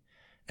Milwaukee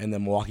and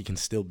then Milwaukee can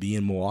still be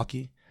in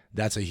Milwaukee,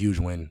 that's a huge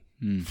win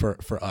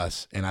for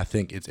us. And I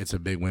think it's a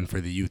big win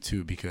for the youth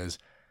too, because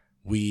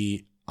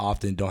we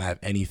often don't have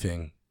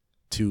anything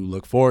to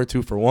look forward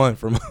to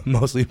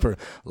mostly for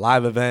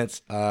live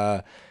events.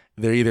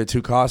 They're either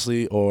too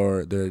costly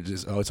or they're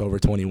just, it's over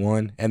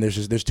 21, and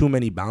there's too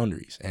many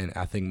boundaries. And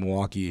I think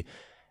Milwaukee,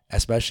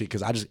 especially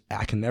because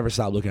I can never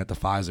stop looking at the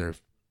Pfizer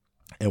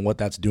and what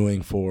that's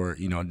doing for,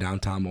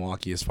 downtown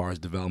Milwaukee as far as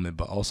development,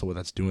 but also what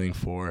that's doing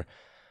for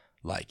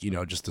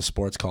just the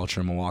sports culture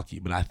in Milwaukee.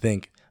 But I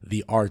think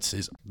the arts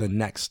is the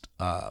next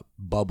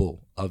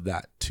bubble of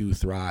that to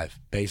thrive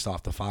based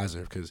off the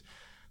Pfizer, because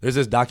there's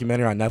this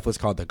documentary on Netflix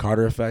called The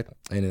Carter Effect,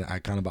 and I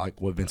kind of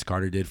like what Vince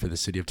Carter did for the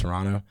city of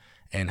Toronto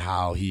and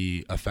how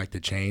he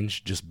affected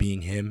change just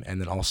being him, and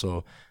then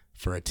also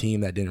for a team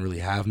that didn't really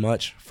have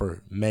much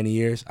for many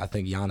years. I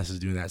think Giannis is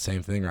doing that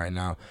same thing right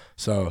now.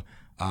 So,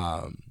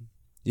 I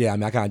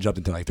kind of jumped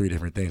into 3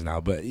 different things now,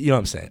 but you know what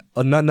I'm saying.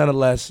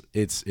 Nonetheless,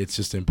 it's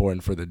just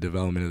important for the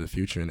development of the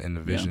future and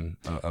the vision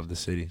of the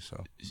city.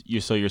 So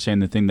you're saying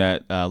the thing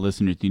that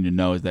listeners need to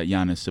know is that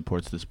Giannis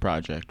supports this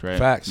project, right?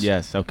 Facts.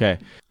 Yes. Okay.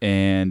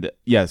 And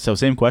so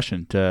same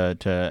question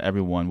to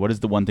everyone. What is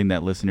the one thing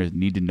that listeners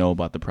need to know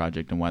about the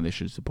project and why they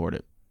should support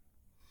it?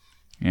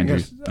 Andrew.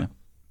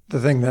 The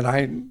thing that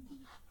I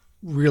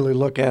really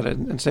look at it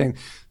and saying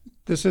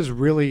this is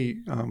really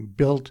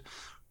built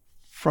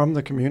from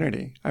the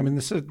community. I mean,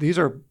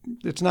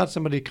 it's not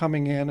somebody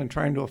coming in and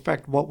trying to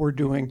affect what we're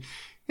doing.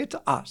 It's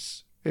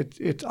us.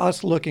 It's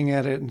us looking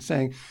at it and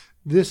saying,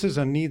 this is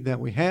a need that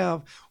we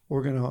have.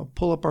 We're going to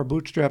pull up our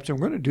bootstraps and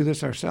we're going to do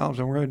this ourselves,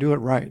 and we're going to do it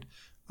right.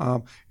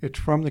 It's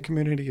from the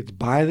community. It's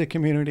by the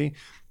community.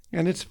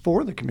 And it's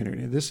for the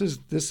community. This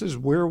is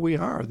where we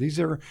are. These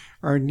are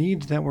our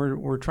needs that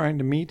we're trying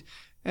to meet,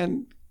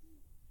 and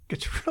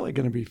it's really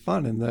going to be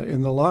fun in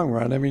the long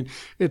run. I mean,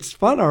 it's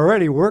fun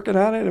already working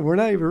on it, and we're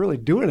not even really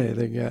doing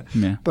anything yet.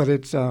 Yeah. But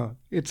it's a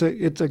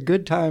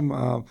good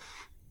time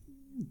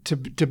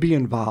to be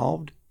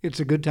involved. It's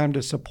a good time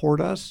to support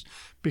us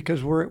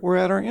because we're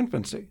at our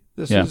infancy.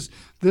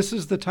 This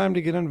is the time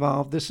to get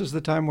involved. This is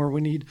the time where we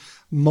need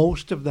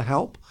most of the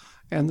help,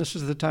 and this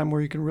is the time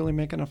where you can really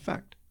make an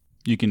effect.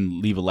 You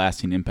can leave a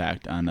lasting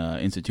impact on an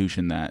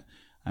institution that,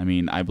 I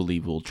mean, I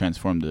believe will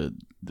transform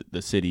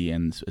the city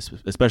and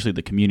especially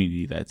the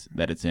community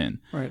that it's in.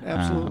 Right,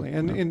 absolutely.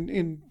 And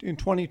in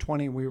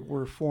 2020,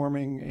 we're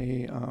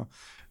forming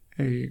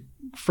a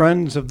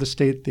Friends of the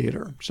State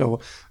Theater. So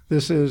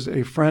this is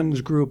a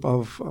friends group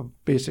of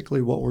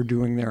basically what we're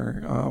doing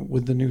there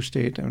with the New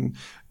State and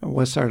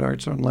West Side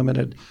Arts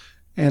Unlimited,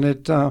 and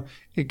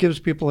it gives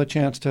people a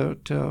chance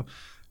to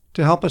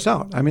help us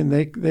out. I mean,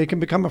 they can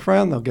become a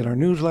friend. They'll get our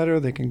newsletter.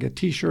 They can get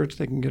T-shirts.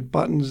 They can get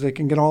buttons. They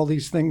can get all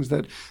these things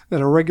that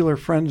a regular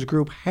friends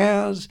group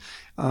has,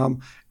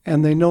 and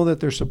they know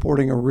that they're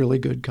supporting a really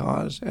good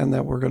cause and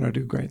that we're going to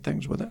do great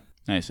things with it.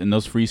 Nice. And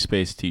those Free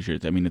Space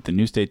T-shirts, I mean, if the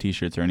New State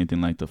T-shirts or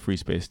anything like the Free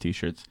Space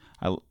T-shirts,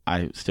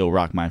 I still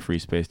rock my Free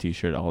Space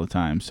T-shirt all the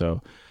time.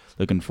 So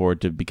looking forward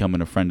to becoming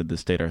a friend of the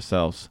state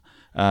ourselves.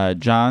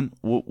 John,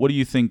 what do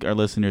you think our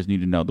listeners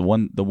need to know? The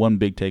one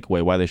big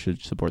takeaway, why they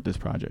should support this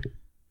project?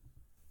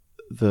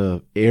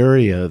 The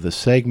area, the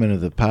segment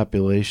of the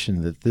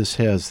population that this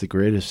has the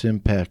greatest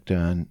impact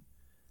on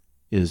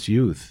is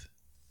youth.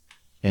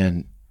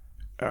 And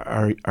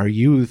our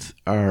youth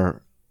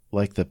are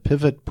like the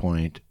pivot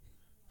point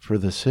for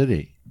the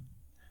city.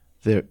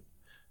 They're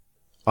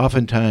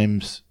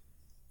oftentimes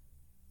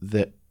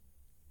that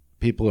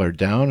people are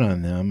down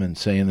on them and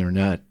saying they're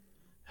not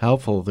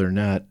helpful, they're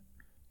not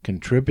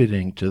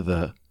contributing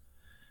to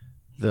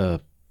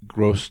the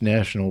gross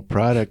national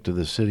product of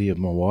the city of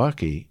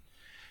Milwaukee.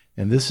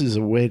 And this is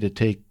a way to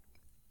take,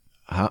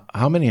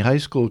 how many high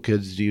school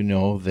kids do you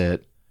know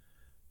that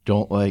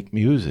don't like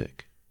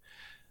music?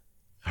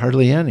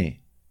 Hardly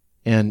any.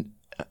 And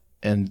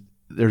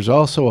there's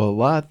also a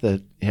lot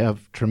that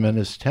have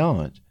tremendous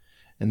talent.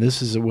 And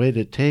this is a way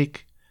to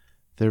take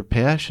their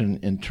passion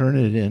and turn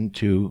it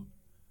into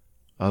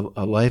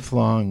a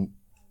lifelong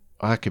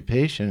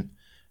occupation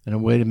and a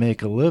way to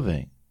make a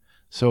living.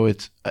 So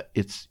it's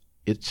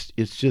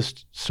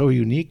just so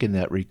unique in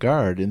that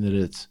regard, in that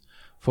it's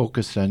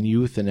focused on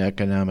youth and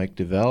economic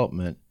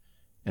development,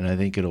 and I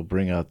think it'll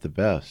bring out the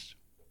best.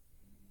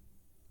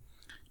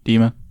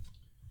 Dima?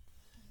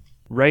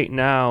 Right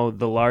now,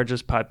 the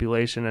largest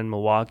population in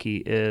Milwaukee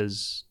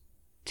is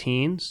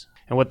teens.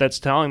 And what that's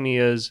telling me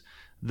is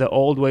the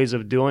old ways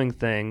of doing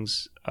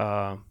things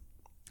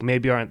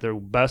maybe aren't the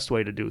best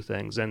way to do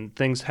things. And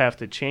things have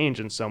to change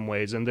in some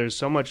ways. And there's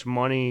so much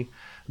money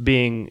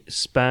being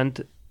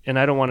spent, and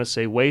I don't want to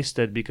say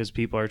wasted because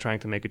people are trying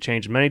to make a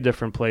change in many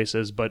different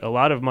places, but a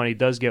lot of money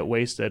does get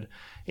wasted.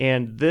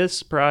 And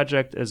this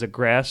project is a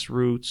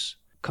grassroots,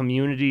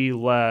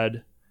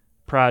 community-led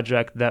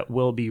project that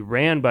will be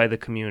ran by the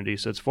community.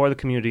 So it's for the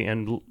community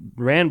and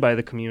ran by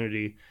the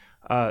community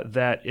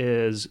that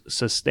is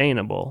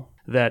sustainable,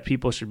 that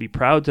people should be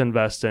proud to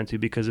invest into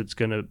because it's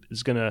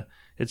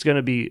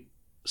gonna be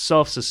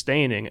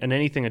self-sustaining, and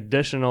anything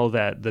additional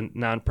that the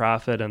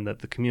nonprofit and that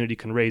the community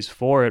can raise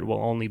for it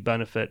will only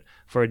benefit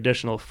for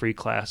additional free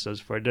classes,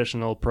 for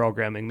additional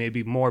programming,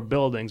 maybe more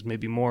buildings,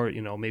 maybe more,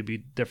 maybe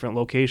different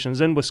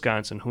locations in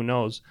Wisconsin, who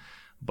knows.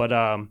 But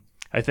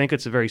I think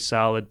it's a very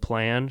solid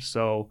plan.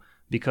 So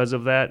because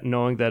of that,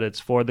 knowing that it's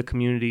for the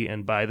community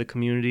and by the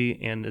community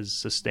and is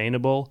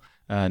sustainable.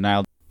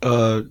 Niall?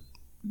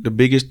 The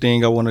biggest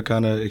thing I want to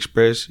kind of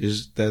express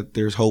is that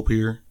there's hope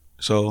here.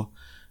 So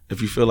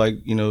if you feel like,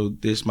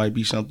 this might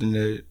be something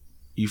that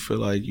you feel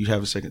like you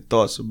have second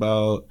thoughts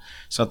about,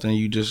 something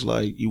you just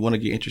like, you want to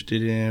get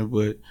interested in,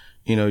 but,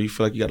 you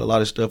feel like you got a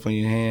lot of stuff on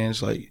your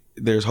hands, like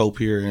there's hope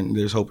here and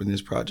there's hope in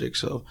this project.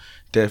 So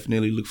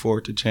definitely look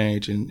forward to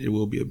change, and it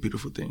will be a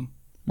beautiful thing.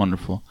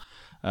 Wonderful.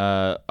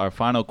 Our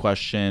final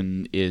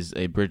question is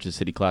a Bridge the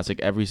City classic.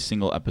 Every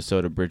single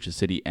episode of Bridge the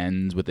City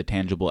ends with a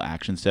tangible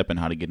action step and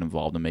how to get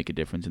involved and make a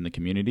difference in the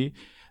community.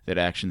 That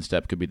action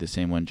step could be the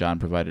same one John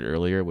provided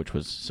earlier, which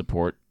was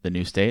support the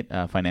New State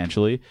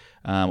financially,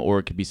 or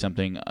it could be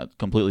something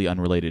completely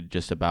unrelated,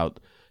 just about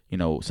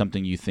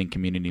something you think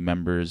community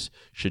members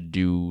should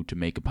do to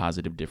make a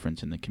positive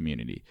difference in the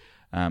community.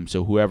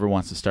 So whoever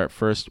wants to start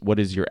first, what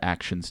is your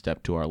action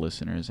step to our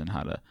listeners and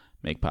how to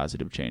make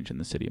positive change in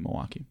the city of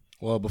Milwaukee?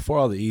 Well, before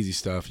all the easy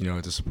stuff,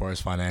 to support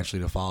us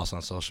financially, to follow us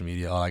on social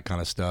media, all that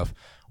kind of stuff,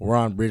 we're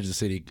on Bridge the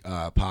City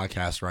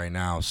podcast right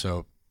now.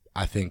 So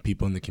I think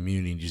people in the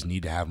community just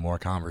need to have more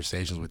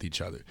conversations with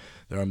each other.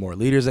 There are more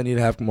leaders that need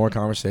to have more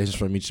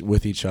conversations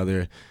with each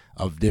other,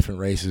 of different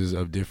races,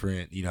 of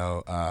different,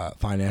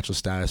 financial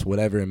status,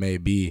 whatever it may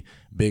be,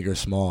 big or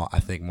small. I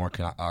think more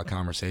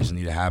conversations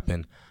need to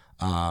happen.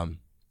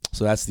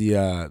 So that's the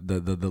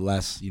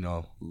less,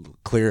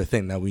 clear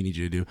thing that we need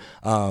you to do.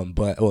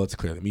 It's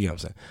clear, you know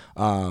what I'm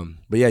saying.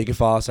 But yeah, you can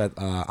follow us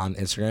on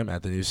Instagram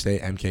at the New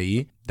State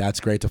MKE. That's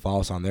great to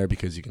follow us on there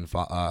because you can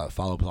follow up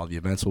with all the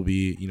events we'll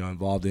be,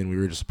 involved in. We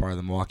were just a part of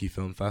the Milwaukee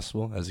Film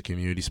Festival as a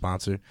community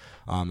sponsor.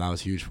 That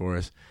was huge for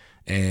us.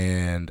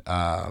 And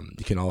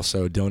you can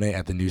also donate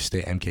at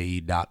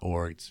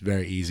thenewstatemke.org. It's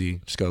very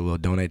easy. Just go to the little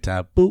donate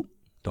tab, boop.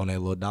 Donate a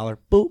little $1,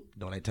 boop.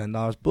 Donate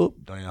 $10, boop.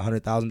 Donate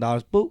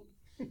 $100,000, boop.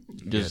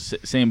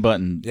 Just same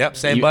button. Yep,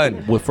 same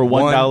button. For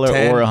 $1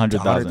 10, or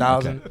 100,000.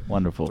 100,000. Okay.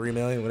 Wonderful. 3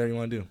 million, whatever you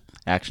want to do.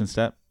 Action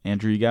step.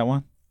 Andrew, you got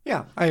one?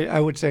 Yeah, I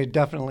would say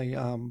definitely.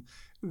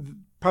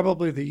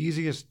 Probably the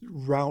easiest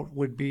route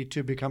would be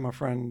to become a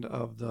friend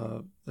of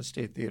the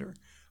State Theater.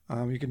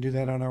 You can do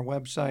that on our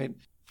website.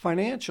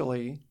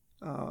 Financially,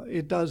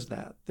 it does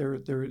that.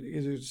 There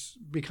is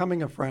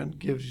becoming a friend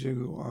gives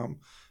you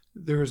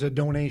there is a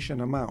donation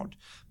amount,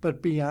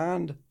 but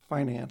beyond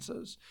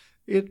finances,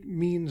 it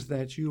means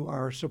that you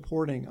are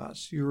supporting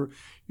us. You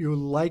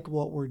like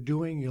what we're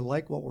doing, you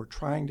like what we're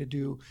trying to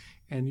do,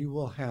 and you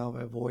will have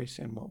a voice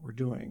in what we're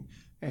doing.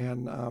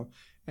 And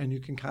you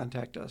can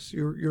contact us.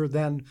 You're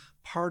then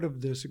part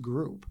of this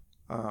group,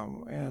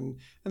 and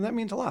that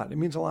means a lot. It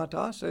means a lot to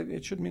us.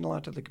 It should mean a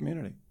lot to the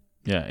community.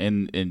 Yeah,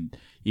 and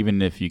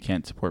even if you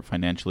can't support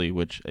financially,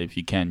 which if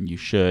you can, you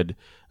should.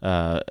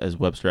 As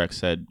Webster X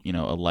said, a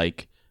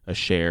like, a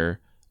share,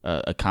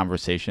 a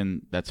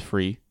conversation that's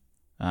free.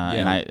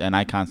 And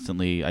I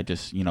constantly,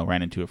 just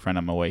ran into a friend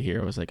on my way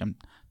here. I was like, I'm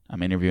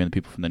interviewing the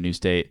people from the New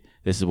State.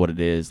 This is what it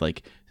is.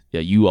 Like,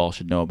 yeah, you all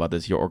should know about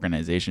this. Your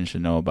organization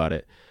should know about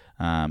it.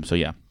 So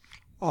yeah,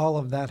 all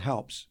of that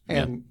helps,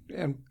 and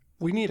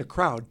we need a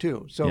crowd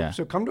too.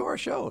 So come to our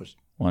shows.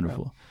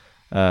 Wonderful.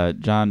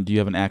 John, do you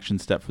have an action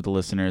step for the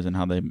listeners and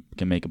how they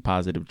can make a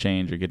positive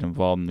change or get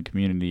involved in the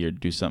community or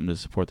do something to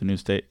support the New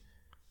State?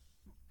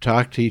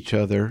 Talk to each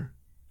other.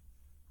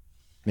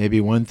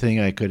 Maybe one thing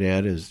I could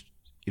add is,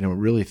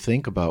 really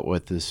think about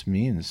what this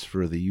means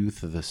for the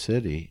youth of the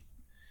city,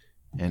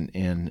 and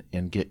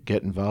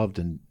get involved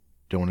and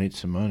donate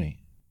some money.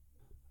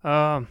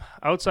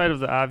 Outside of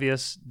the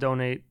obvious,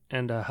 donate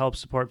and help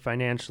support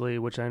financially,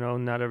 which I know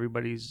not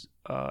everybody's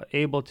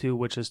able to,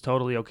 which is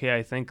totally okay.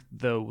 I think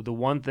the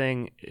one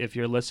thing, if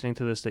you're listening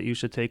to this, that you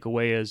should take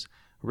away is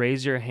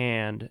raise your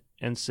hand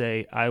and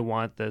say, I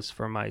want this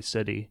for my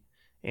city.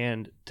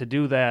 And to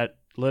do that,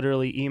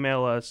 literally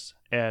email us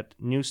at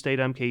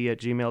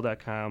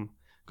newstatemke@gmail.com.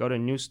 Go to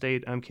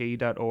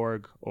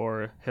newstatemke.org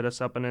or hit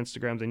us up on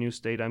Instagram, the New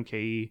State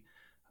MKE,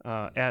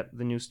 at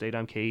the New State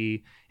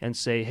MKE, and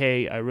say,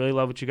 hey, I really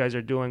love what you guys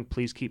are doing.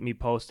 Please keep me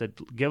posted.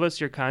 Give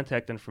us your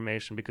contact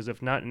information, because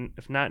if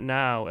not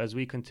now, as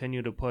we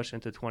continue to push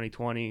into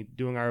 2020,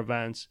 doing our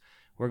events,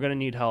 we're going to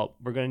need help.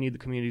 We're going to need the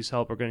community's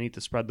help. We're going to need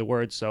to spread the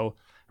word. So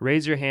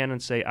raise your hand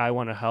and say, I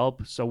want to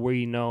help, so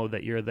we know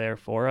that you're there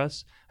for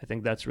us. I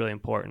think that's really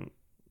important.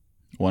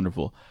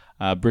 Wonderful.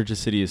 Bridges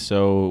City is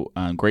so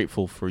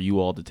grateful for you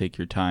all to take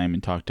your time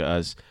and talk to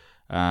us.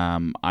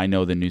 I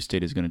know the New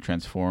State is going to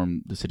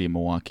transform the city of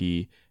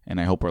Milwaukee, and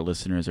I hope our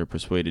listeners are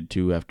persuaded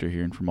too after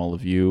hearing from all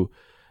of you.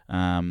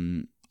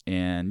 And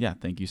yeah,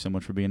 thank you so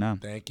much for being on.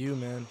 Thank you,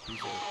 man.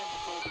 Appreciate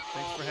it.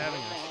 Thanks for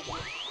having us.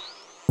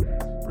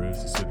 Bridge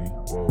the city,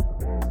 whoa.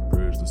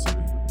 Bridge the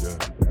city, yeah.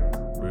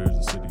 Bridge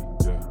the city,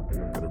 yeah.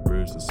 Gotta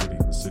bridge the city.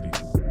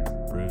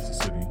 Bridge the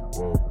city,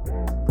 whoa.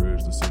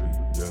 Bridge the city,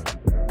 yeah.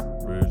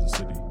 Bridge the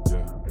city,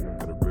 yeah.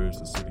 Gotta bridge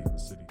the city.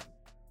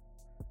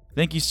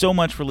 Thank you so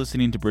much for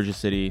listening to Bridges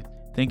City.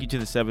 Thank you to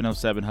the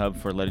 707 Hub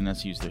for letting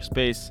us use their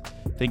space.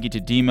 Thank you to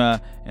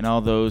Dima and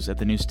all those at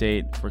the New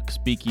State for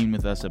speaking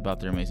with us about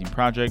their amazing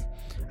project.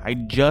 I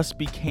just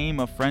became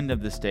a friend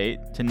of the state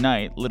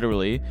tonight,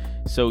 literally,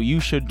 so you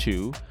should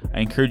too. I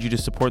encourage you to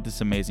support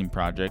this amazing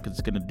project.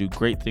 It's going to do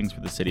great things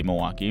for the city of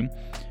Milwaukee.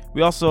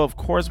 We also, of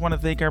course, want to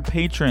thank our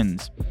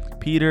patrons: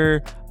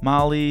 Peter,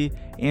 Molly,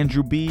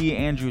 Andrew B,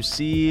 Andrew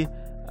C,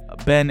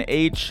 Ben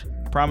H,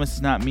 promise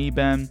it's not me,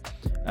 Ben,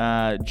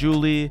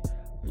 Julie,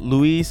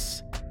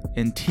 Luis,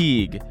 and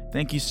Teague.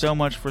 Thank you so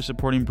much for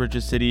supporting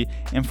Bridges City.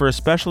 And for a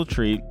special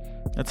treat,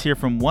 let's hear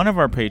from one of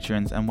our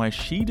patrons and why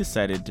she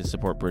decided to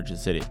support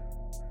Bridges City.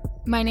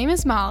 My name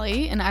is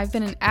Molly, and I've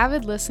been an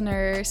avid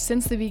listener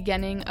since the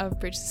beginning of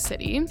Bridges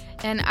City.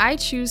 And I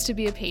choose to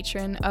be a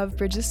patron of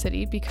Bridges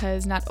City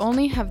because not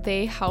only have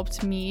they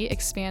helped me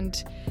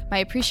expand my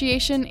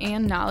appreciation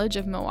and knowledge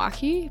of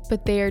Milwaukee,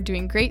 but they are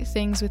doing great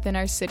things within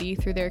our city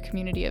through their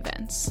community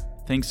events.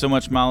 Thanks so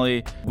much,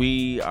 Molly.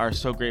 We are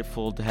so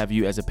grateful to have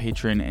you as a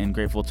patron, and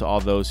grateful to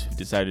all those who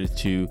decided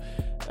to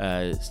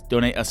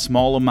donate a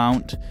small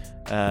amount,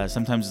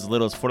 sometimes as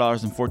little as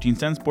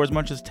 $4.14, or as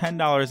much as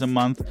 $10 a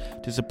month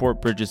to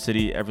support Bridges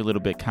City. Every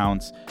little bit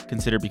counts.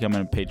 Consider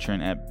becoming a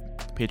patron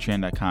at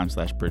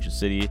patreon.com/Bridges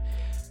City.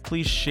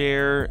 Please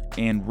share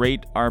and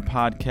rate our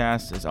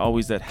podcast. As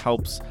always, that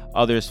helps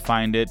others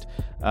find it.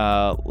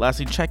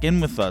 Lastly, check in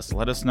with us.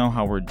 Let us know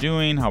how we're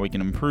doing, how we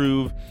can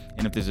improve,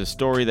 and if there's a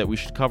story that we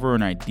should cover,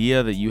 an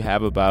idea that you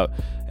have about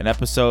an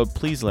episode,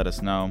 please let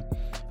us know.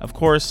 Of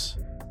course,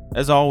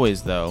 as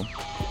always, though,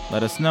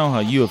 let us know how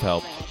you have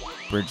helped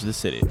bridge the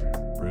city.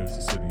 Bridge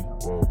the city.